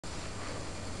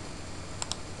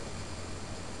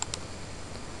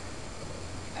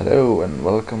Hello and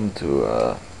welcome to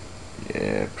a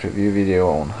preview video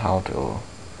on how to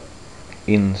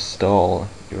install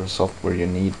your software you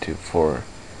need to for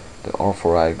the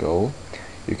R4i GOLD.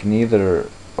 You can either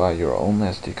buy your own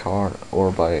SD card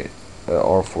or buy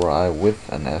R4i with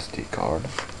an SD card,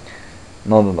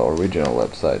 not an original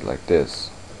website like this.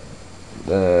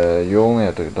 You only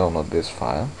have to download this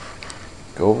file.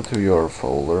 Go over to your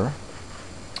folder.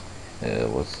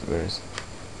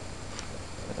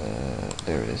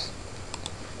 There it is.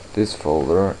 This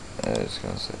folder is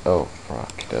gonna say, oh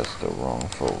fuck, that's the wrong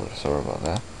folder, sorry about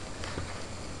that.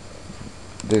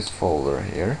 This folder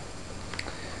here,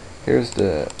 here's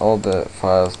all the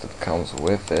files that comes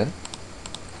with it.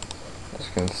 As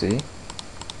you can see,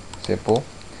 simple.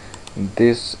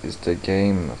 This is the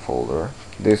game folder.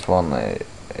 This one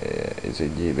is a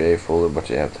GBA folder, but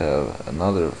you have to have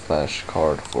another flash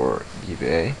card for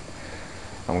GBA.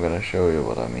 I'm gonna show you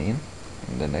what I mean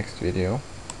in the next video.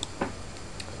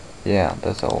 Yeah,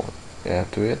 that's all you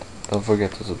have to it. Don't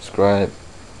forget to subscribe,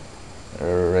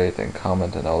 rate and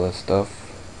comment and all that stuff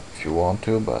if you want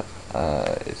to, but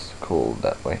it's cool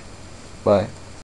that way. Bye.